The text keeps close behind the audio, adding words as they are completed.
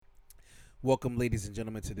Welcome, ladies and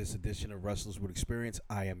gentlemen, to this edition of Wrestlers with Experience.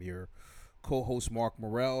 I am your co host, Mark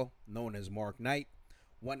Morrell, known as Mark Knight,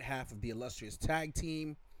 one half of the illustrious tag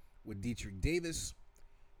team with Dietrich Davis,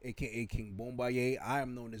 aka King Bombaye. I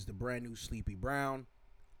am known as the brand new Sleepy Brown.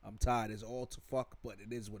 I'm tired as all to fuck, but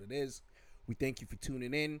it is what it is. We thank you for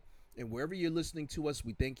tuning in. And wherever you're listening to us,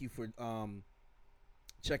 we thank you for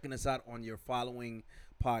checking us out on your following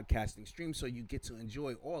podcasting stream so you get to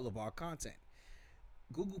enjoy all of our content.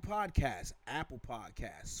 Google Podcasts, Apple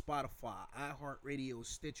Podcasts, Spotify, iHeartRadio,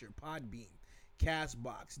 Stitcher, Podbean,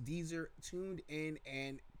 Castbox, Deezer, Tuned In,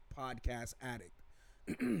 and Podcast Addict.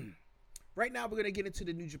 Right now, we're going to get into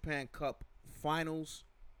the New Japan Cup finals.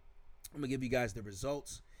 I'm going to give you guys the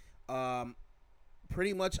results.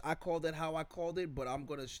 Pretty much, I called it how I called it, but I'm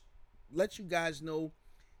going to let you guys know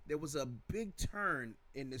there was a big turn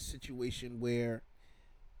in this situation where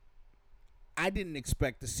I didn't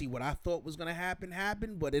expect to see what I thought was going to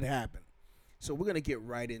happen, but it happened. So we're going to get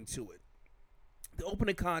right into it. The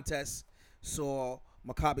opening contest saw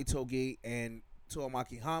Makabe Toge and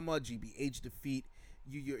Toomaki Hama, GBH defeat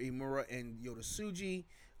Yuya Imura and Yota Tsuji.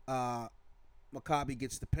 Makabe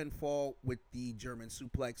gets the pinfall with the German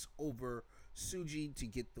suplex over Tsuji to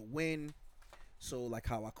get the win. So like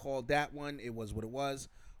how I called that one, it was what it was.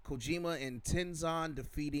 Kojima and Tenzan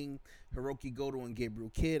defeating Hiroki Goto and Gabriel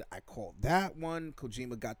Kidd. I called that one.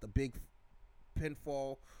 Kojima got the big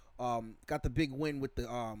pinfall, got the big win with the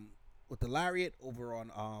lariat over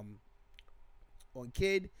on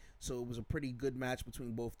Kidd. So it was a pretty good match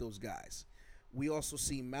between both those guys. We also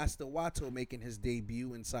see Master Wato making his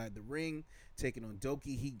debut inside the ring, taking on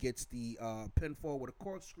Doki. He gets the pinfall with a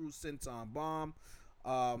corkscrew senton bomb.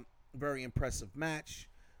 Very impressive match.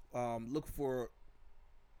 Look for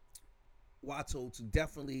Wato to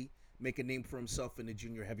definitely make a name for himself in the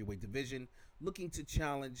junior heavyweight division, looking to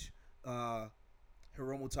challenge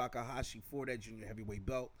Hiromu Takahashi for that junior heavyweight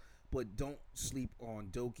belt. But don't sleep on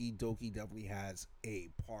Doki. Doki definitely has a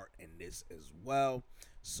part in this as well.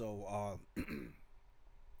 So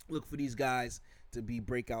look for these guys to be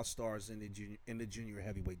breakout stars in the junior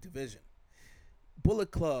heavyweight division. Bullet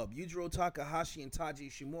Club, Yujiro Takahashi and Taiji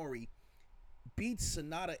Ishimori beat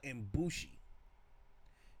Sonata and Bushi.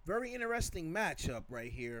 Very interesting matchup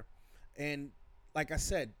right here. And like I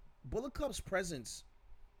said, Bullet Club's presence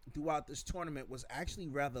throughout this tournament was actually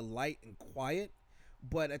rather light and quiet,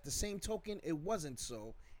 but at the same token, it wasn't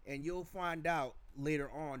so. And you'll find out later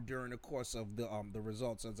on during the course of the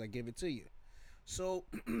results as I give it to you. So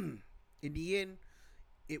in the end,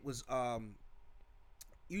 it was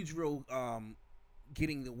Yujiro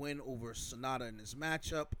getting the win over Sonata in this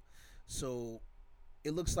matchup. So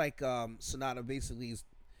it looks like Sonata basically is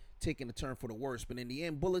taking a turn for the worse. But in the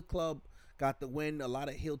end, Bullet Club got the win. A lot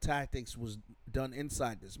of heel tactics was done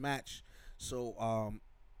inside this match. So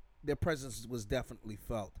their presence was definitely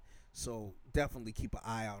felt. So definitely keep an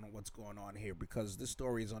eye out on what's going on here because this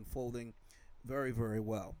story is unfolding very, very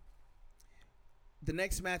well. The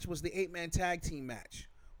next match was the 8-man tag team match.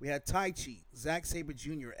 We had Taichi, Zack Sabre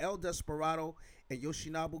Jr., El Desperado, and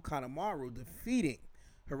Yoshinobu Kanemaru defeating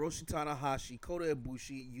Hiroshi Tanahashi, Kota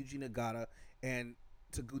Ibushi, Yuji Nagata, and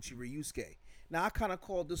Taguchi Ryusuke. Now, I kind of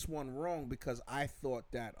called this one wrong because I thought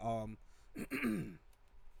that the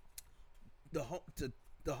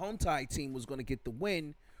Hontai team was going to get the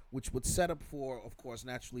win, which would set up for, of course,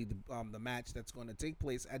 naturally the match that's going to take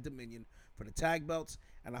place at Dominion for the tag belts.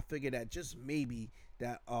 And I figured that just maybe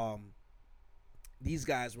that these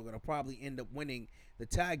guys were going to probably end up winning the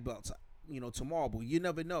tag belts, tomorrow. But you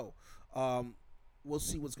never know. We'll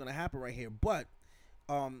see what's going to happen right here. But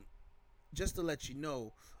just to let you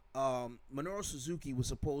know, Minoru Suzuki was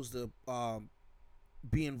supposed to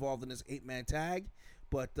be involved in this 8-man tag,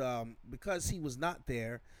 but because he was not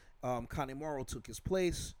there, Kanemaru took his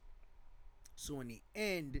place. So in the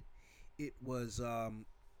end, it was,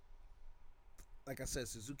 like I said,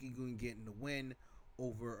 Suzuki-gun getting the win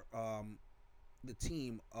over the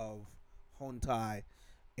team of Hontai.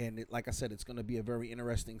 And like I said, it's going to be a very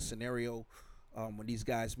interesting scenario when these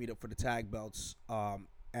guys meet up for the tag belts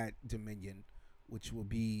at Dominion, which will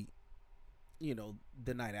be,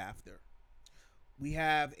 the night after. We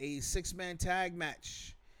have a 6-man tag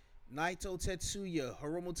match. Naito Tetsuya,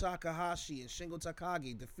 Hiromu Takahashi, and Shingo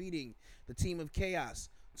Takagi defeating the team of Chaos,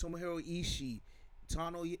 Tomohiro Ishii,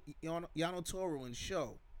 Yano Toro, and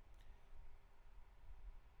Sho.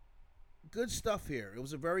 Good stuff here. It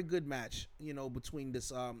was a very good match, between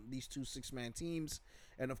these two 6-man teams.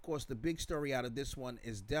 And, of course, the big story out of this one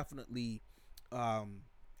is definitely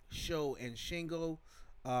Sho and Shingo.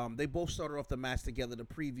 They both started off the match together, the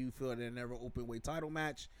preview for their never open weight title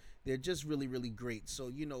match. They're just really, really great.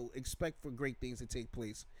 So, expect for great things to take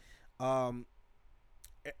place. Um,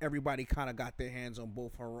 Everybody kind of got their hands on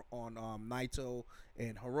both her on Naito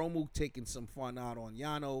and Hiromu, taking some fun out on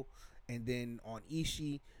Yano, and then on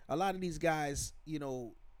Ishii. A lot of these guys,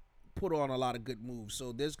 put on a lot of good moves.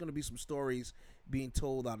 So there's going to be some stories being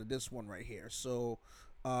told out of this one right here. So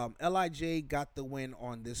Lij got the win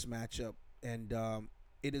on this matchup, and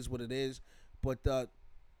it is what it is. But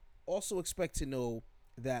also expect to know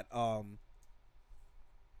that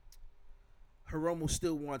Hiromu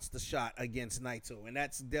still wants the shot against Naito, and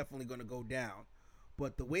that's definitely going to go down.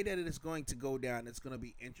 But the way that it is going to go down, it's going to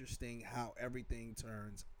be interesting how everything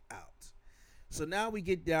turns out. So now we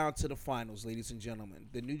get down to the finals, ladies and gentlemen.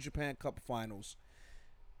 The New Japan Cup Finals.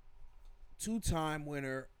 Two-time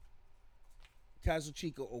winner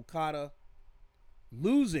Kazuchika Okada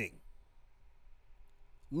losing,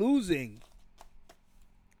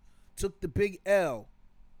 took the big L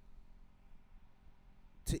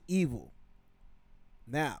to Evil.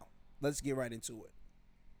 Now, let's get right into it.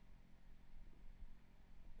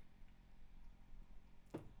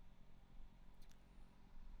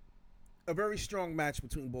 A very strong match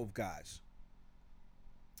between both guys.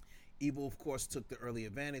 Evil, of course, took the early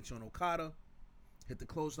advantage on Okada, hit the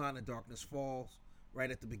clothesline and Darkness Falls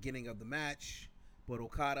right at the beginning of the match. But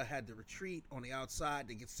Okada had to retreat on the outside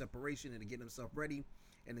to get separation and to get himself ready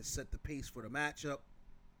and to set the pace for the matchup.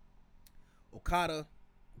 Okada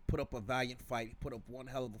put up a valiant fight. He put up one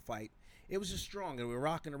hell of a fight. It was just strong, and we were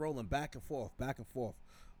rocking and rolling back and forth, back and forth.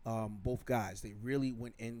 Both guys, they really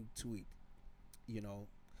went into it. You know,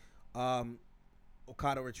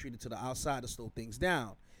 Okada retreated to the outside to slow things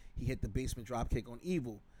down. He hit the basement dropkick on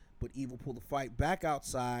Evil, but Evil pulled the fight back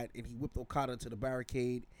outside, and he whipped Okada to the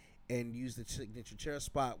barricade and used the signature chair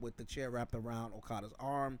spot with the chair wrapped around Okada's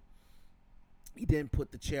arm. He then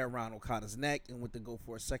put the chair around Okada's neck and went to go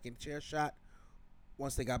for a second chair shot.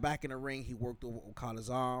 Once they got back in the ring, he worked over Okada's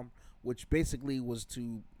arm, which basically was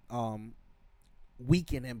to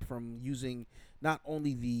weaken him from using not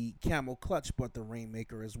only the camel clutch but the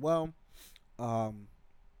Rainmaker as well. Let's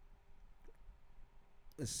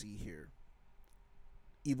see here.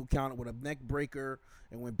 Evil countered with a neck breaker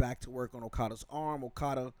and went back to work on Okada's arm.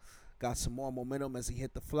 Okada got some more momentum as he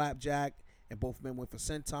hit the flapjack, and both men went for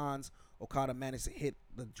sentons. Okada managed to hit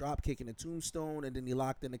the dropkick in the tombstone, and then he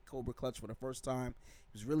locked in the Cobra Clutch for the first time.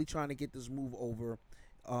 He was really trying to get this move over.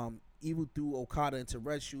 Evil threw Okada into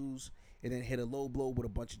red shoes, and then hit a low blow with a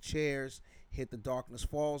bunch of chairs, hit the Darkness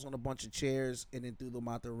Falls on a bunch of chairs, and then threw them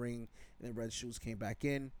out the ring, and then red shoes came back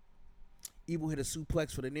in. Evil hit a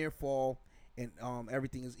suplex for the near fall, and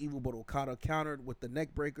everything is evil, but Okada countered with the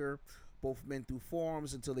neck breaker. Both men threw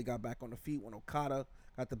forearms until they got back on the feet when Okada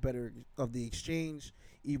got the better of the exchange.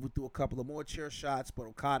 Evil threw a couple of more chair shots, but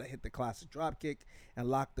Okada hit the classic dropkick and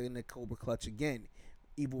locked in the Cobra Clutch again.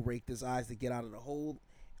 Evil raked his eyes to get out of the hold.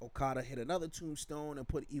 Okada hit another tombstone and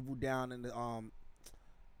put Evil down in the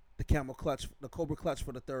camel clutch, the Cobra Clutch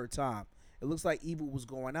for the third time. It looks like Evil was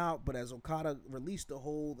going out, but as Okada released the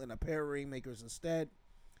hold and a pair of Rainmakers instead,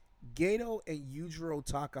 Gato and Yujiro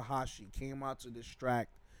Takahashi came out to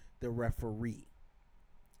distract the referee.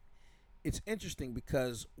 It's interesting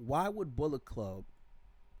because why would Bullet Club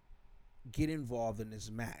get involved in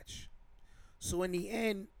this match? So in the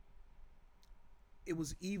end, it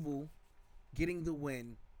was Evil getting the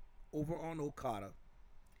win over on Okada.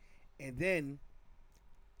 And then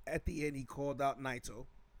at the end, he called out Naito.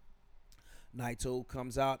 Naito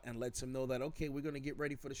comes out and lets him know that, okay, we're going to get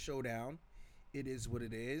ready for the showdown. It is what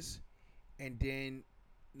it is. And then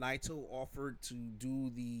Naito offered to do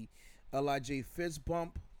the Lij fist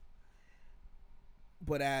bump.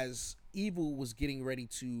 But as Evil was getting ready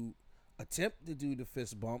to attempt to do the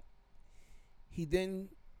fist bump, he then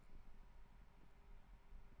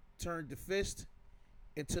turned the fist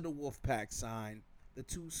into the Wolfpack sign, the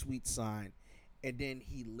Too Sweet sign, and then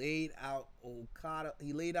he laid out Okada.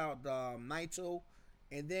 He laid out Naito,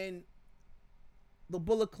 and then the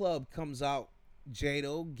Bullet Club comes out.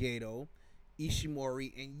 Jado, Gato,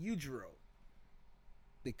 Ishimori, and Yujiro.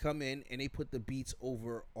 They come in and they put the beats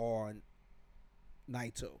over on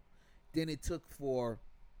Naito. Then it took for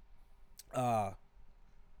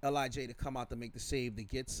Lij to come out to make the save to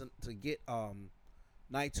get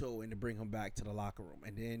Naito and to bring him back to the locker room.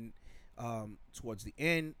 And then towards the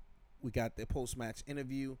end, we got the post-match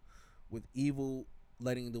interview with Evil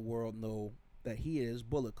letting the world know that he is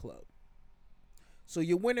Bullet Club. So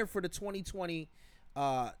your winner for the 2020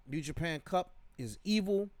 New Japan Cup is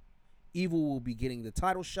Evil. Evil will be getting the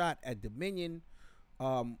title shot at Dominion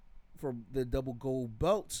for the double gold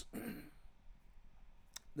belts,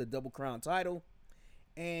 the double crown title.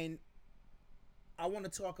 And I want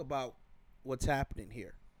to talk about what's happening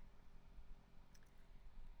here.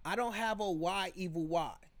 I don't have a why evil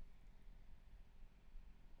why.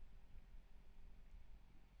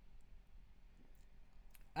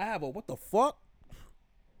 I have a what the fuck?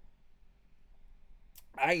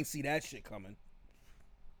 I ain't see that shit coming.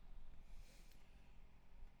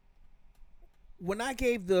 When I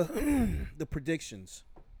gave the the predictions,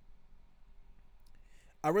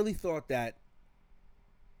 I really thought that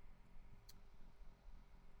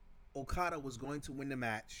Okada was going to win the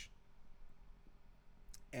match,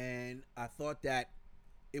 and I thought that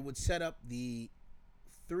it would set up the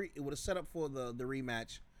three. It would have set up for the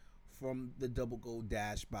rematch from the double gold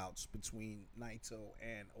dash bouts between Naito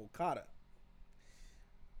and Okada.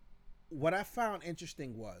 What I found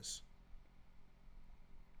interesting was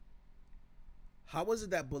how was it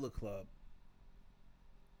that Bullet Club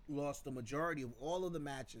lost the majority of all of the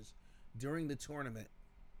matches during the tournament,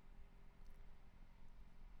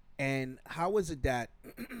 and how is it that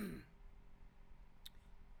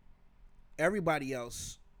everybody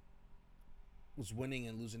else was winning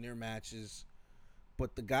and losing their matches,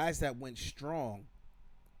 but the guys that went strong,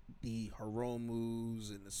 the Hiromus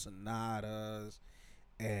and the Sonatas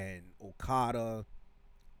and Okada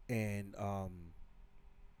and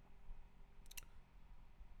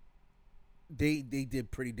they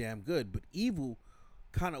did pretty damn good, but Evil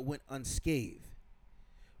kind of went unscathed.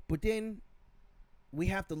 But then we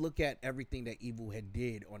have to look at everything that Evil had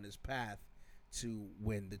did on his path to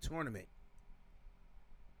win the tournament.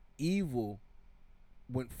 Evil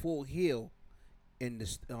went full heel in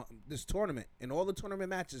this tournament, in all the tournament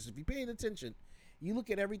matches. If you paid attention, you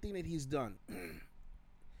look at everything that he's done.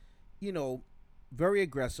 You know, very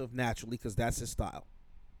aggressive naturally because that's his style.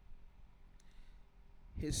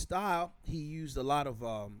 His style, he used a lot of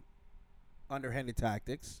underhanded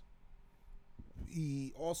tactics.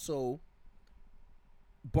 He also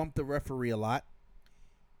bumped the referee a lot.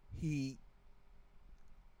 He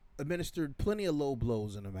administered plenty of low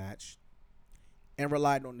blows in the match and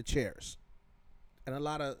relied on the chairs and a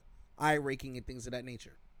lot of eye raking and things of that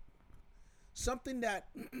nature. Something that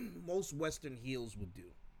most Western heels would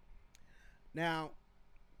do. Now,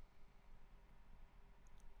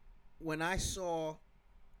 when I saw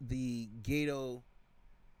the Gato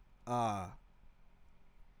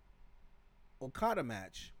Okada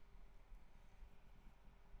match,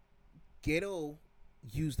 Gato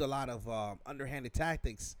used a lot of underhanded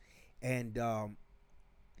tactics, and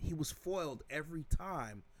he was foiled every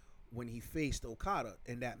time when he faced Okada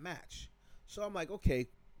in that match. So I'm like, okay,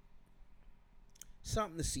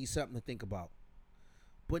 something to see, something to think about.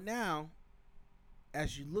 But now,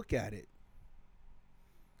 as you look at it,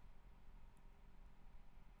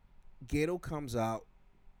 Gato comes out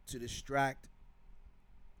to distract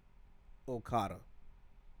Okada.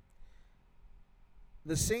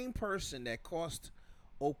 The same person that cost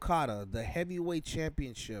Okada the heavyweight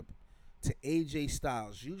championship to AJ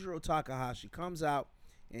Styles, Yujiro Takahashi, comes out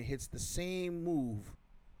and hits the same move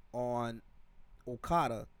on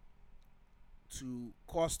Okada to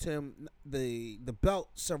cost him the belt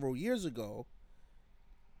several years ago,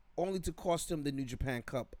 only to cost him the New Japan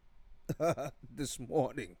Cup this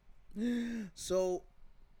morning. So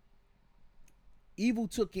Evil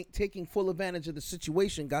taking full advantage of the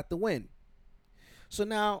situation, got the win. So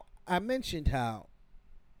now I mentioned how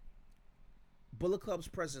Bullet Club's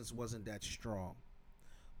presence wasn't that strong.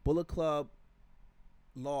 Bullet Club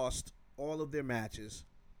lost all of their matches.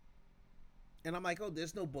 And I'm like, oh,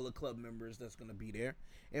 there's no Bullet Club members that's going to be there.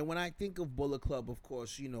 And when I think of Bullet Club, of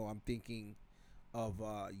course, you know, I'm thinking of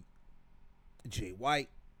Jay White,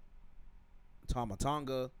 Tama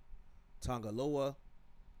Tonga, Tonga Loa,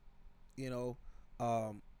 you know,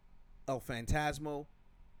 El Phantasmo.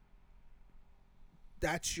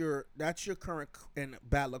 That's your current, and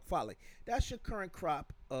Bad Luck Fale. That's your current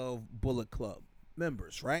crop of Bullet Club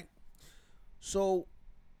members, right? So,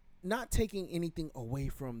 not taking anything away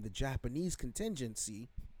from the Japanese contingency,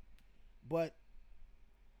 but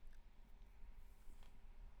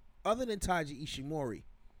other than Taiji Ishimori,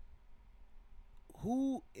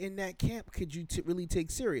 who in that camp could you really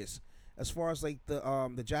take serious as far as like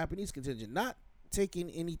the Japanese contingent? Not taking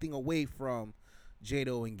anything away from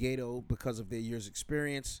Jado and Gato because of their years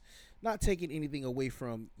experience, not taking anything away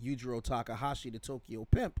from Yujiro Takahashi, the Tokyo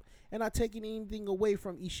Pimp, and not taking anything away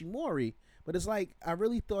from Ishimori, but it's like I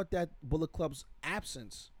really thought that Bullet Club's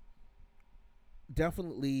absence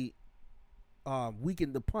definitely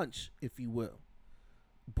weakened the punch, if you will.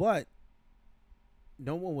 But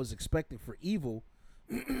no one was expecting for Evil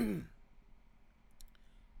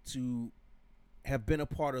to have been a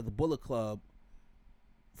part of the Bullet Club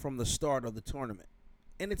from the start of the tournament.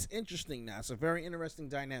 And it's interesting now. It's a very interesting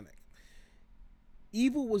dynamic.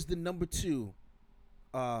 Evil was the number 2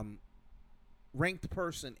 um, ranked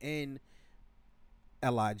person in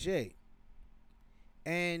LIJ.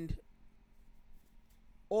 And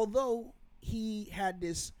although he had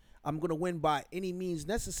this, I'm going to win by any means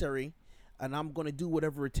necessary, and I'm going to do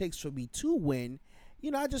whatever it takes for me to win.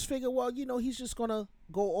 I just figured, well, he's just going to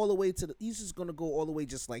go all the way he's just going to go all the way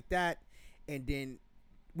just like that. And then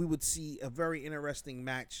we would see a very interesting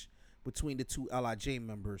match between the two LIJ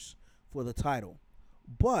members for the title.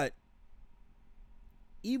 But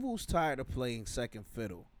Evil's tired of playing second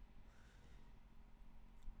fiddle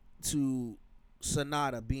to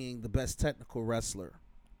Sonata being the best technical wrestler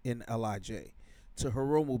in LIJ, to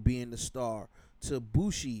Hiromu being the star, to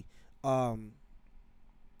Bushi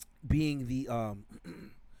being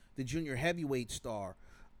the junior heavyweight star,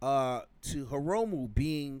 to Hiromu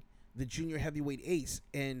being the junior heavyweight ace,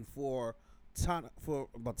 and for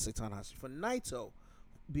Naito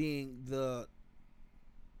being the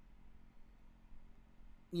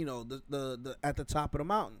the at the top of the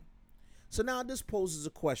mountain. So now this poses a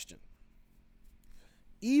question.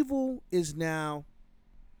 Evil is now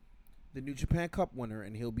the New Japan Cup winner,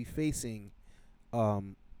 and he'll be facing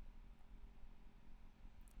Naito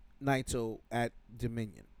at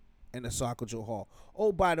Dominion in Osaka Joe Hall.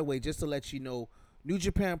 Oh, by the way, just to let you know, New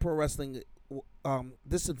Japan Pro Wrestling,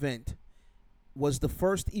 this event was the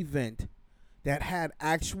first event that had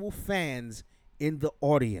actual fans in the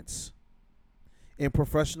audience in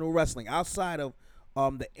professional wrestling, outside of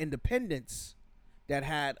the independents that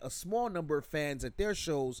had a small number of fans at their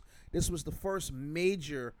shows. This was the first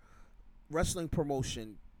major wrestling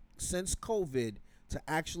promotion since COVID to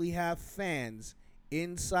actually have fans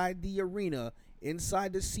inside the arena,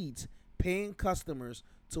 inside the seats, paying customers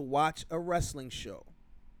to watch a wrestling show.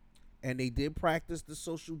 And they did practice the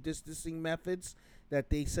social distancing methods that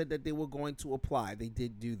they said that they were going to apply. They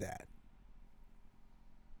did do that.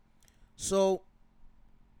 So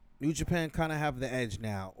New Japan kind of have the edge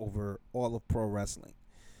now over all of pro wrestling.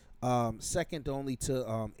 Second only to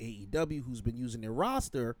AEW, who's been using their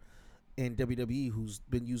roster, and WWE, who's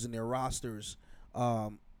been using their rosters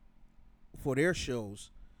for their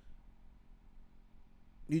shows.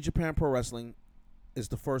 New Japan Pro Wrestling is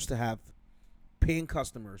the first to have paying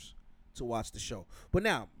customers to watch the show. But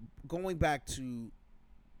now, going back to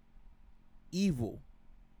Evil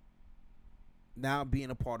now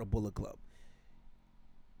being a part of Bullet Club,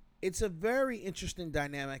 it's a very interesting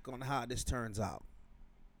dynamic on how this turns out.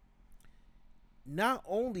 Not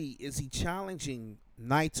only is he challenging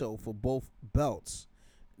Naito for both belts,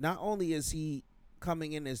 not only is he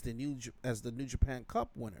coming in as the New Japan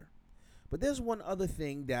Cup winner, but there's one other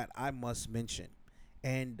thing that I must mention,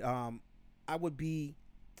 and I would be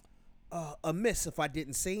amiss if I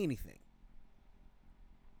didn't say anything.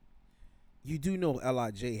 You do know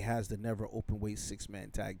LIJ has the never openweight 6-man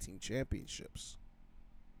tag team championships.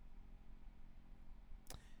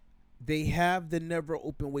 They have the never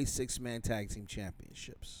openweight 6-man tag team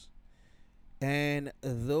championships. And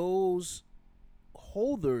those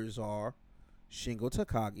holders are Shingo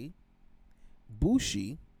Takagi,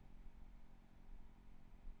 Bushi,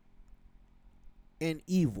 and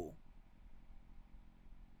Evil.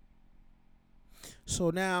 So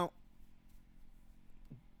now,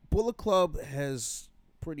 Bullet Club has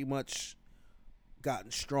pretty much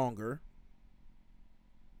gotten stronger,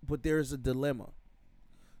 but there's a dilemma.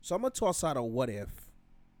 So I'm going to toss out a what if.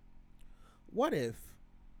 What if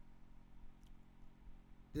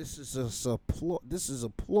this is a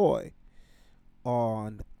ploy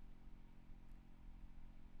on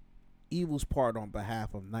Evil's part on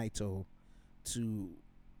behalf of Naito to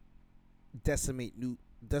decimate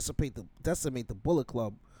the Bullet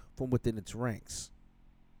Club from within its ranks?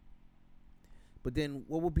 But then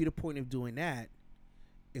what would be the point of doing that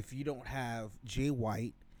if you don't have Jay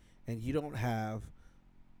White and you don't have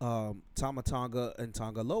Tama Tonga and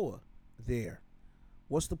Tonga Loa there?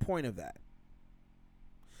 What's the point of that?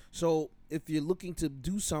 So if you're looking to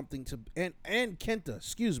do something to and Kenta,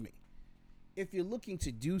 excuse me, if you're looking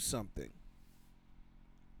to do something,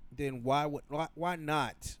 then why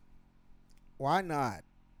not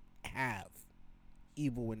have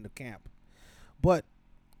Evil in the camp? But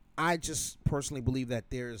I just personally believe that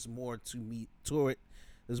there's more to it.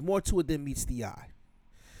 There's more to it than meets the eye.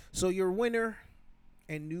 So your winner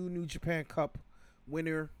and New Japan Cup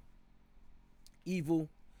winner, Evil,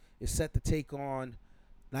 is set to take on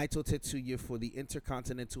Naito Tetsuya for the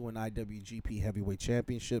Intercontinental and IWGP Heavyweight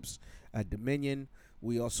Championships at Dominion.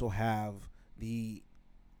 We also have the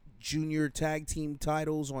Junior Tag Team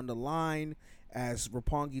titles on the line as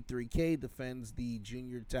Roppongi 3K defends the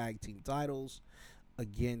Junior Tag Team titles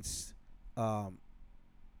against I'm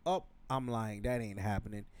lying, that ain't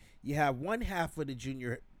happening. You have one half of the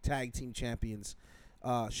junior tag team champions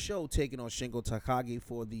show taking on Shingo Takagi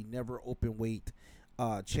for the never open weight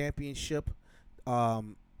championship.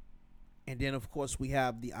 Um, and then, of course, we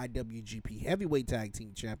have the IWGP Heavyweight Tag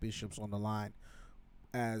Team Championships on the line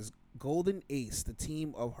as Golden Ace, the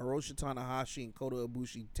team of Hiroshi Tanahashi and Kota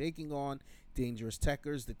Ibushi, taking on Dangerous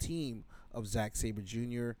Tekkers, the team of Zack Sabre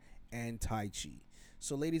Jr. and Tai Chi.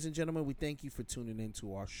 So, ladies and gentlemen, we thank you for tuning in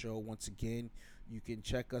to our show. Once again, you can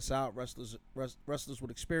check us out, Wrestlers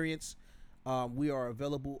with Experience. We are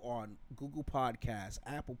available on Google Podcasts,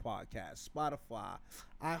 Apple Podcasts, Spotify,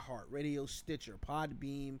 iHeartRadio, Stitcher,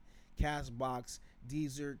 Podbeam, Castbox,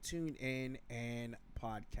 Deezer, TuneIn, and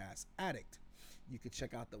Podcast Addict. You can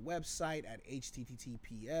check out the website at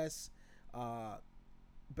https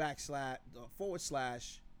backslash forward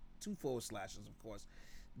slash two forward slashes, of course,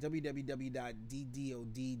 www.ddod.tv.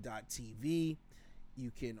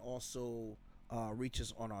 You can also reach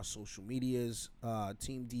us on our social medias,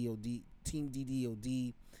 Team DOD, Team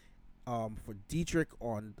DDOD for Dietrich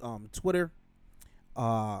on Twitter,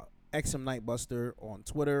 XM Nightbuster on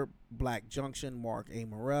Twitter, Black Junction, Mark A.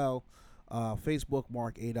 Morel, Facebook,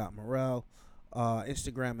 Mark A. Morel,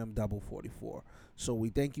 Instagram, M44. So we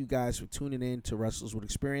thank you guys for tuning in to Wrestlers with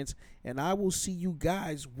Experience, and I will see you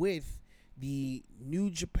guys with the New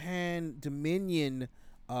Japan Dominion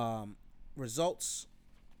results,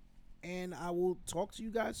 and I will talk to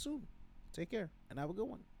you guys soon. Take care, and have a good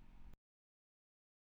one.